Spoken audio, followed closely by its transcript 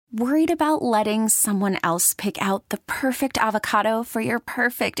Worried about letting someone else pick out the perfect avocado for your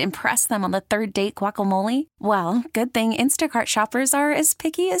perfect impress them on the third date guacamole? Well, good thing Instacart shoppers are as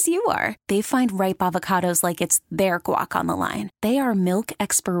picky as you are. They find ripe avocados like it's their guac on the line. They are milk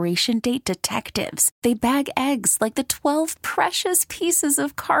expiration date detectives. They bag eggs like the 12 precious pieces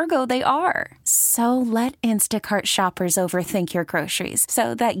of cargo they are. So let Instacart shoppers overthink your groceries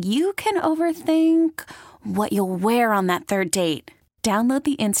so that you can overthink what you'll wear on that third date. Download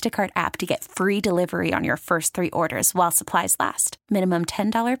the Instacart app to get free delivery on your first 3 orders while supplies last. Minimum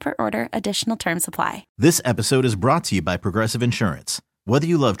 $10 per order. Additional terms apply. This episode is brought to you by Progressive Insurance. Whether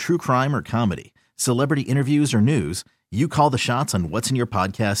you love true crime or comedy, celebrity interviews or news, you call the shots on what's in your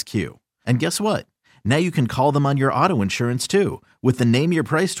podcast queue. And guess what? Now you can call them on your auto insurance too with the Name Your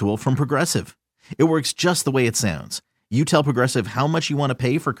Price tool from Progressive. It works just the way it sounds. You tell Progressive how much you want to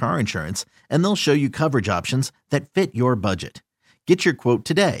pay for car insurance, and they'll show you coverage options that fit your budget. Get your quote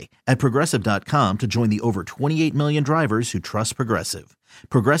today at Progressive.com to join the over 28 million drivers who trust Progressive.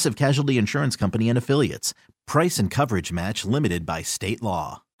 Progressive Casualty Insurance Company and Affiliates. Price and coverage match limited by state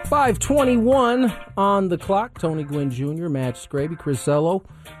law. 5:21 on the clock. Tony Gwynn Jr., Matt Scraby, Chris Zello.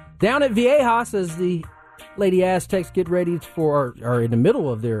 Down at Viejas as the Lady Aztecs get ready for, are in the middle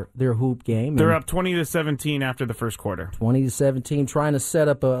of their hoop game. They're up 20-17 after the first quarter. 20-17, trying to set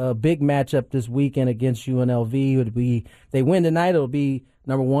up a big matchup this weekend against UNLV. They win tonight, it'll be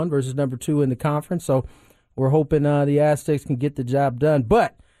number 1 versus number 2 in the conference. So we're hoping the Aztecs can get the job done.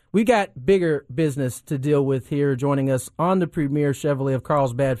 But we got bigger business to deal with here. Joining us on the premier Chevrolet of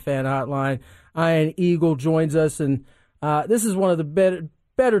Carlsbad fan hotline, Ian Eagle joins us, and this is one of the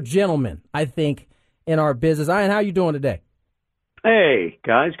better gentlemen, I think, in our business. Ian, how you doing today? Hey,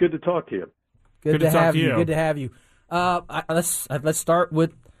 guys. Good to talk to you. Good to have you. Good to have you. Let's start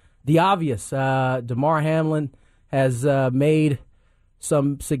with the obvious. Damar Hamlin has made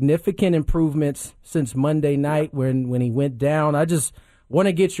some significant improvements since Monday night when he went down. I just want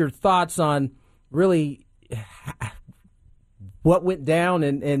to get your thoughts on really what went down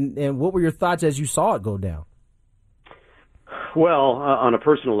and what were your thoughts as you saw it go down? Well, on a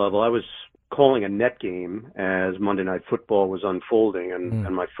personal level, I was calling a net game as Monday Night Football was unfolding,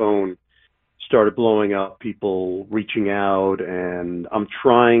 and my phone started blowing up, people reaching out, and I'm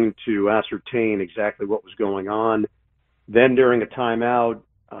trying to ascertain exactly what was going on. Then during a timeout,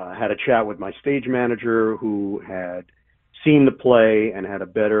 I had a chat with my stage manager who had seen the play and had a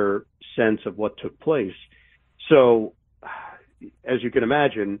better sense of what took place. So, as you can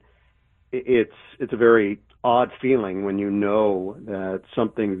imagine, it's a very odd feeling when you know that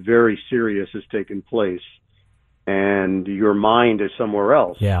something very serious has taken place and your mind is somewhere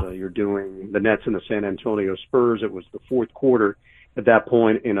else. Yeah. You're doing the Nets and the San Antonio Spurs. It was the fourth quarter at that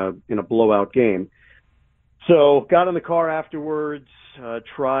point in a blowout game. So got in the car afterwards,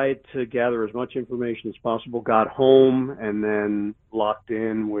 tried to gather as much information as possible, got home, and then locked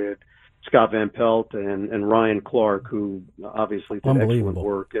in with Scott Van Pelt and Ryan Clark, who obviously did excellent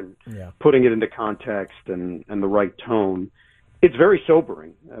work and putting it into context and the right tone. It's very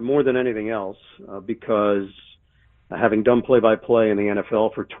sobering, more than anything else, because having done play-by-play in the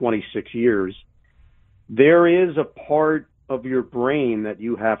NFL for 26 years, there is a part of your brain that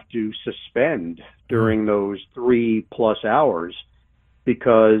you have to suspend during those 3+ hours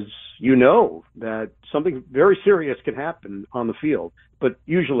because you know that something very serious can happen on the field. But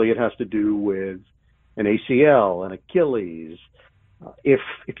usually it has to do with an ACL, an Achilles. If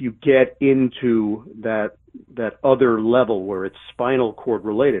you get into that other level where it's spinal cord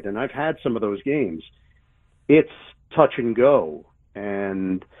related, and I've had some of those games, it's touch and go,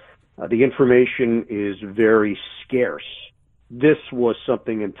 and the information is very scarce. This was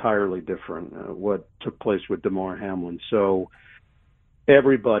something entirely different, what took place with Damar Hamlin. So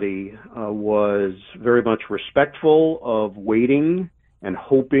everybody was very much respectful of waiting and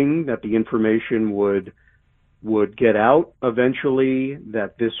hoping that the information would get out eventually,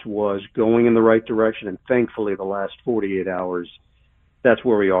 that this was going in the right direction. And thankfully, the last 48 hours, that's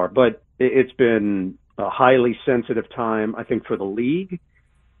where we are. But it's been a highly sensitive time, I think, for the league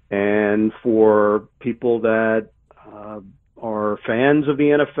and for people that are fans of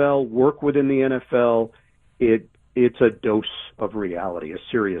the NFL, work within the NFL. It's a dose of reality, a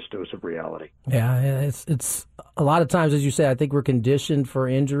serious dose of reality. Yeah, it's a lot of times, as you say, I think we're conditioned for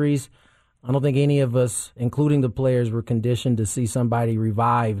injuries. I don't think any of us, including the players, were conditioned to see somebody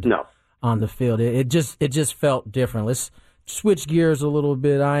revived on the field. It just felt different. Let's switch gears a little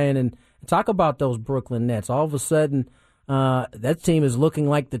bit, Ian, and talk about those Brooklyn Nets. All of a sudden, that team is looking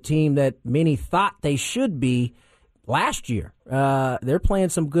like the team that many thought they should be last year. They're playing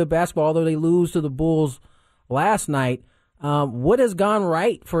some good basketball, although they lose to the Bulls last night. What has gone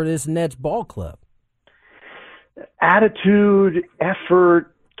right for this Nets ball club? Attitude,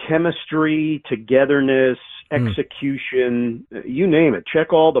 effort, chemistry, togetherness, execution, you name it.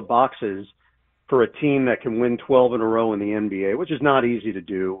 Check all the boxes for a team that can win 12 in a row in the NBA, which is not easy to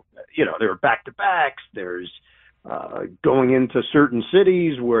do. There are back-to-backs. There's going into certain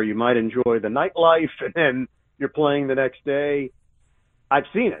cities where you might enjoy the nightlife, and then you're playing the next day. I've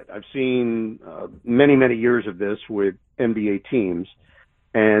seen it. I've seen many, many years of this with NBA teams.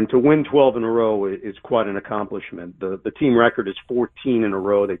 And to win 12 in a row is quite an accomplishment. The team record is 14 in a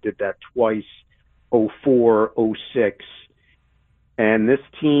row. They did that twice, 04, 06. And this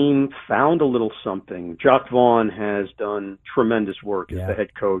team found a little something. Jacque Vaughn has done tremendous work as the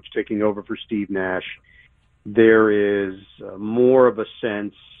head coach, taking over for Steve Nash. There is more of a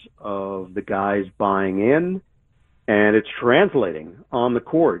sense of the guys buying in, and it's translating on the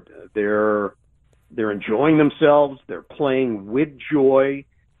court. They're enjoying themselves. They're playing with joy.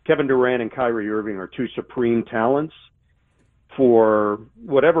 Kevin Durant and Kyrie Irving are two supreme talents for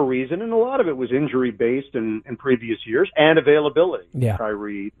whatever reason, and a lot of it was injury-based in previous years and availability. Yeah.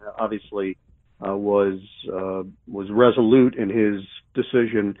 Kyrie obviously was resolute in his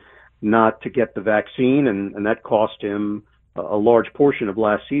decision not to get the vaccine, and that cost him a large portion of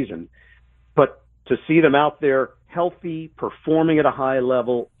last season. But to see them out there healthy, performing at a high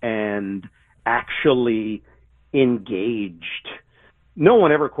level, and actually engaged. No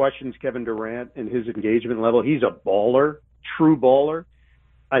one ever questions Kevin Durant and his engagement level. He's a baller, true baller.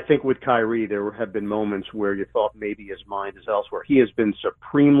 I think with Kyrie, there have been moments where you thought maybe his mind is elsewhere. He has been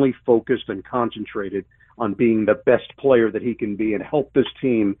supremely focused and concentrated on being the best player that he can be and help this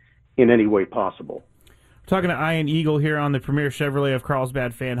team in any way possible. Talking to Ian Eagle here on the Premier Chevrolet of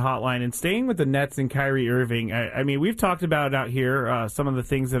Carlsbad fan hotline, and staying with the Nets and Kyrie Irving. I mean, we've talked about out here some of the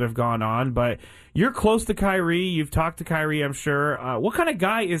things that have gone on, but you're close to Kyrie. You've talked to Kyrie, I'm sure. What kind of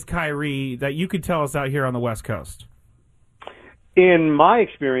guy is Kyrie that you could tell us out here on the West Coast? In my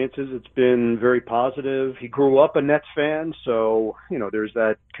experiences, it's been very positive. He grew up a Nets fan, so, there's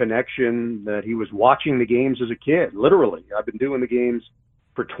that connection that he was watching the games as a kid, literally. I've been doing the games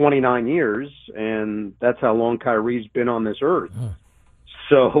for 29 years, and that's how long Kyrie's been on this earth.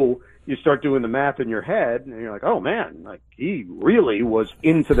 So you start doing the math in your head, and you're like, oh, man, like he really was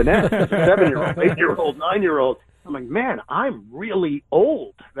into the Nets as a 7-year-old, 8-year-old, 9-year-old. I'm like, man, I'm really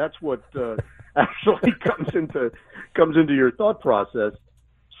old. That's what actually comes into your thought process.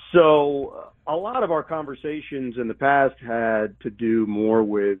 So a lot of our conversations in the past had to do more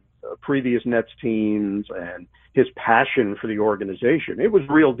with previous Nets teams and his passion for the organization. It was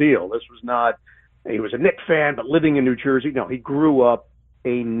real deal. This was not, he was a Knicks fan, but living in New Jersey. No, he grew up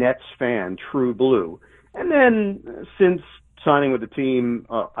a Nets fan, true blue. And then since signing with the team,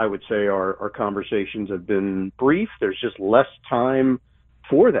 I would say our conversations have been brief. There's just less time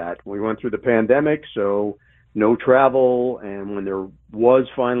for that. We went through the pandemic, so no travel. And when there was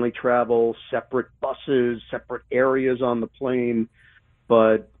finally travel, separate buses, separate areas on the plane.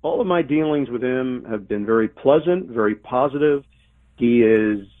 But all of my dealings with him have been very pleasant, very positive. He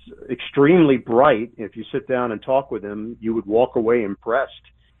is extremely bright. If you sit down and talk with him, you would walk away impressed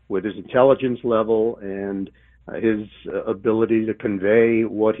with his intelligence level and his ability to convey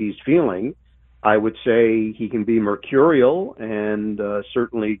what he's feeling. I would say he can be mercurial and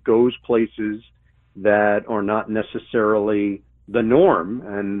certainly goes places that are not necessarily the norm.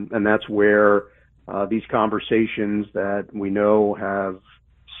 And that's where these conversations that we know have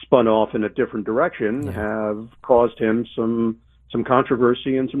spun off in a different direction have caused him some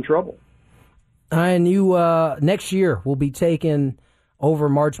controversy and some trouble. And you next year will be taking over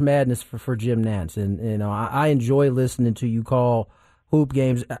March Madness for Jim Nantz, and I enjoy listening to you call hoop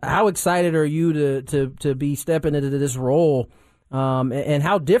games. How excited are you to be stepping into this role, and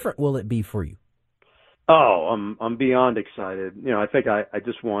how different will it be for you? Oh, I'm beyond excited. I think I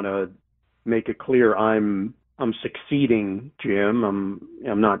just want to make it clear I'm succeeding Jim.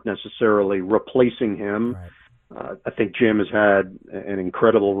 I'm not necessarily replacing him. Right. I think Jim has had an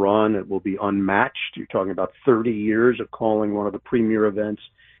incredible run. It will be unmatched. You're talking about 30 years of calling one of the premier events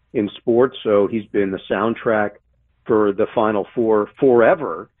in sports. So he's been the soundtrack for the Final Four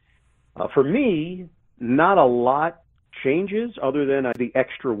forever. For me, not a lot changes other than the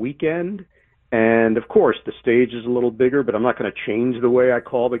extra weekend. And, of course, the stage is a little bigger, but I'm not going to change the way I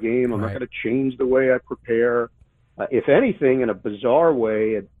call the game. I'm not going to change the way I prepare. If anything, in a bizarre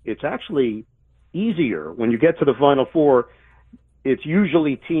way, it's actually easier. When you get to the Final Four, it's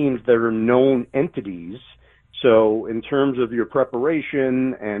usually teams that are known entities. So in terms of your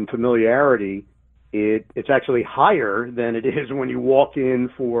preparation and familiarity, it's actually higher than it is when you walk in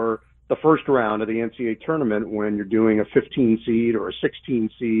for the first round of the NCAA tournament when you're doing a 15 seed or a 16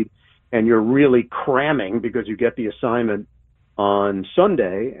 seed and you're really cramming because you get the assignment on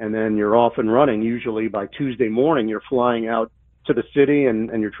Sunday and then you're off and running. Usually by Tuesday morning, you're flying out to the city and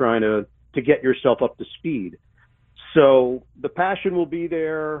you're trying to get yourself up to speed. So the passion will be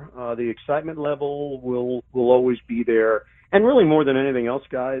there. The excitement level will always be there. And really more than anything else,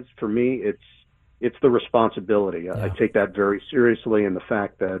 guys, for me, it's the responsibility. Yeah. I take that very seriously, and the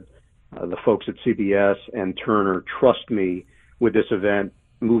fact that the folks at CBS and Turner trust me with this event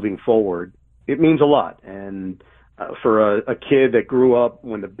moving forward, it means a lot. And for a kid that grew up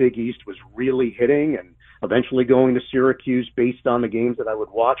when the Big East was really hitting and eventually going to Syracuse based on the games that I would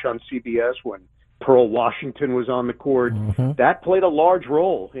watch on CBS when Pearl Washington was on the court, that played a large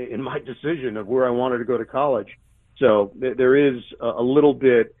role in my decision of where I wanted to go to college. So there is a little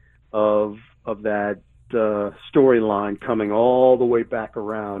bit of that storyline coming all the way back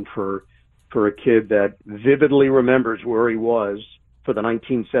around for a kid that vividly remembers where he was for the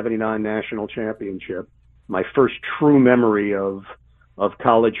 1979 national championship. My first true memory of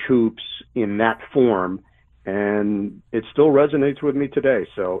college hoops in that form, and it still resonates with me today.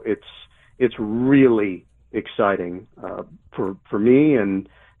 So it's really exciting for me, and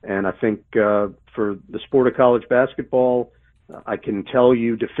I think for the sport of college basketball, I can tell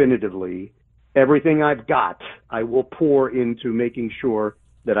you definitively, everything I've got, I will pour into making sure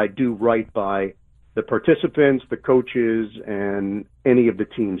that I do right by the participants, the coaches, and any of the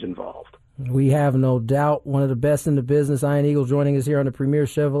teams involved. We have no doubt. One of the best in the business, Ian Eagle, joining us here on the Premier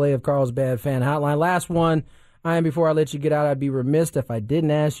Chevrolet of Carlsbad Fan Hotline. Last one, Ian, before I let you get out, I'd be remiss if I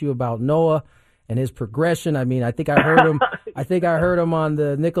didn't ask you about Noah and his progression. I mean, I think I heard him. I think I heard him on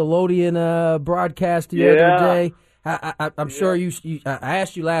the Nickelodeon broadcast the other day. I'm sure you. I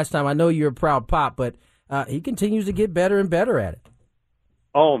asked you last time. I know you're a proud pop, but he continues to get better and better at it.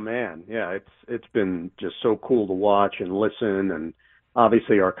 Oh man, yeah, it's been just so cool to watch and listen, and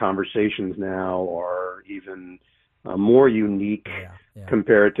obviously our conversations now are even more unique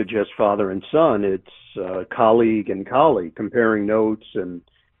compared to just father and son. It's colleague and colleague, comparing notes, and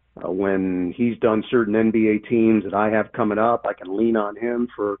when he's done certain NBA teams that I have coming up, I can lean on him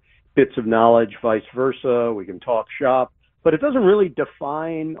for bits of knowledge, vice versa. We can talk shop, but it doesn't really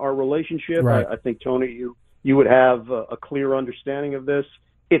define our relationship. Right. I think, Tony, you would have a clear understanding of this.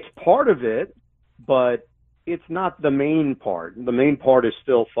 It's part of it, but it's not the main part. The main part is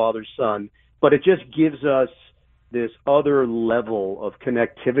still father-son, but it just gives us this other level of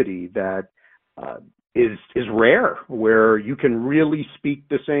connectivity that is rare, where you can really speak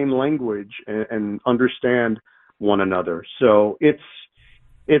the same language and understand one another. So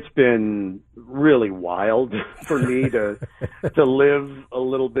it's been really wild for me to live a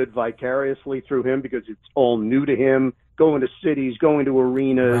little bit vicariously through him, because it's all new to him, going to cities, going to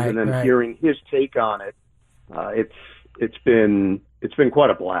arenas, and then hearing his take on it. It's been quite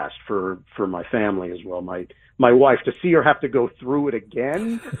a blast for my family as well. My wife, to see her have to go through it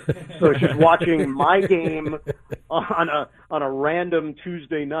again. So she's watching my game on a random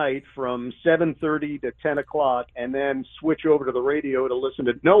Tuesday night from 7:30 to 10 o'clock, and then switch over to the radio to listen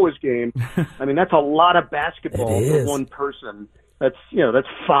to Noah's game. I mean, that's a lot of basketball for one person. That's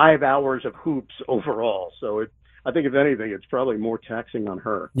 5 hours of hoops overall. So I think if anything, it's probably more taxing on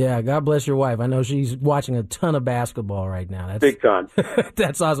her. Yeah, God bless your wife. I know she's watching a ton of basketball right now. That's big time.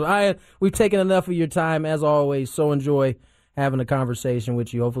 That's awesome. We've taken enough of your time, as always. So enjoy having a conversation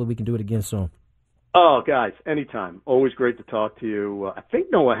with you. Hopefully we can do it again soon. Oh, guys, anytime. Always great to talk to you. I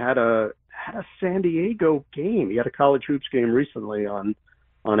think Noah had a San Diego game. He had a college hoops game recently on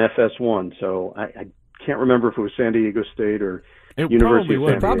FS1. So I can't remember if it was San Diego State or University of San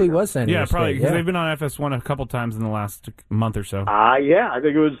Diego. It probably was San Diego State. Yeah, probably, because they've been on FS1 a couple times in the last month or so. Yeah, I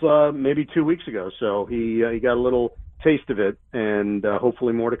think it was maybe 2 weeks ago. So he got a little taste of it, and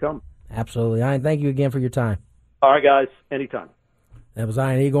hopefully more to come. Absolutely. Ian, thank you again for your time. All right, guys, anytime. That was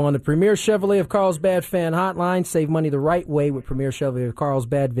Ian Eagle on the Premier Chevrolet of Carlsbad Fan Hotline. Save money the right way with Premier Chevrolet of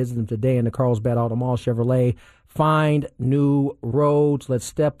Carlsbad. Visit them today in the Carlsbad Auto Mall. Chevrolet. Find new roads. Let's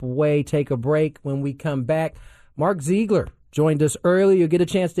step away, take a break. When we come back, Mark Ziegler joined us early. You'll get a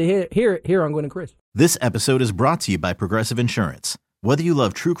chance to hear it here on Gwen and Chris. This episode is brought to you by Progressive Insurance. Whether you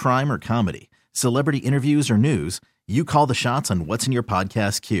love true crime or comedy, celebrity interviews or news, you call the shots on what's in your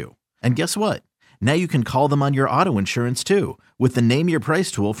podcast queue. And guess what? Now you can call them on your auto insurance too, with the Name Your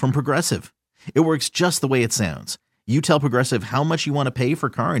Price tool from Progressive. It works just the way it sounds. You tell Progressive how much you want to pay for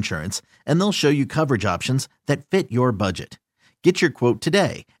car insurance, and they'll show you coverage options that fit your budget. Get your quote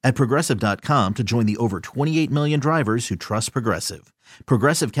today at Progressive.com to join the over 28 million drivers who trust Progressive.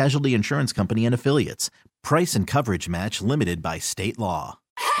 Progressive Casualty Insurance Company and Affiliates. Price and coverage match limited by state law.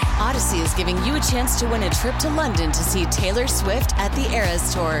 Odyssey is giving you a chance to win a trip to London to see Taylor Swift at the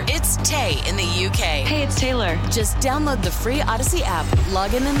Eras Tour. It's Tay in the UK. Hey, it's Taylor. Just download the free Odyssey app,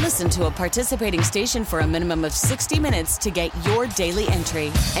 log in and listen to a participating station for a minimum of 60 minutes to get your daily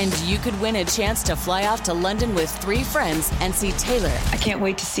entry. And you could win a chance to fly off to London with 3 friends and see Taylor. I can't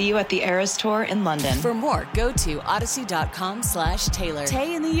wait to see you at the Eras Tour in London. For more, go to odyssey.com/Taylor.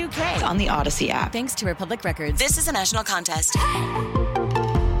 Tay in the UK. On the Odyssey app. Thanks to Republic Records. This is a national contest.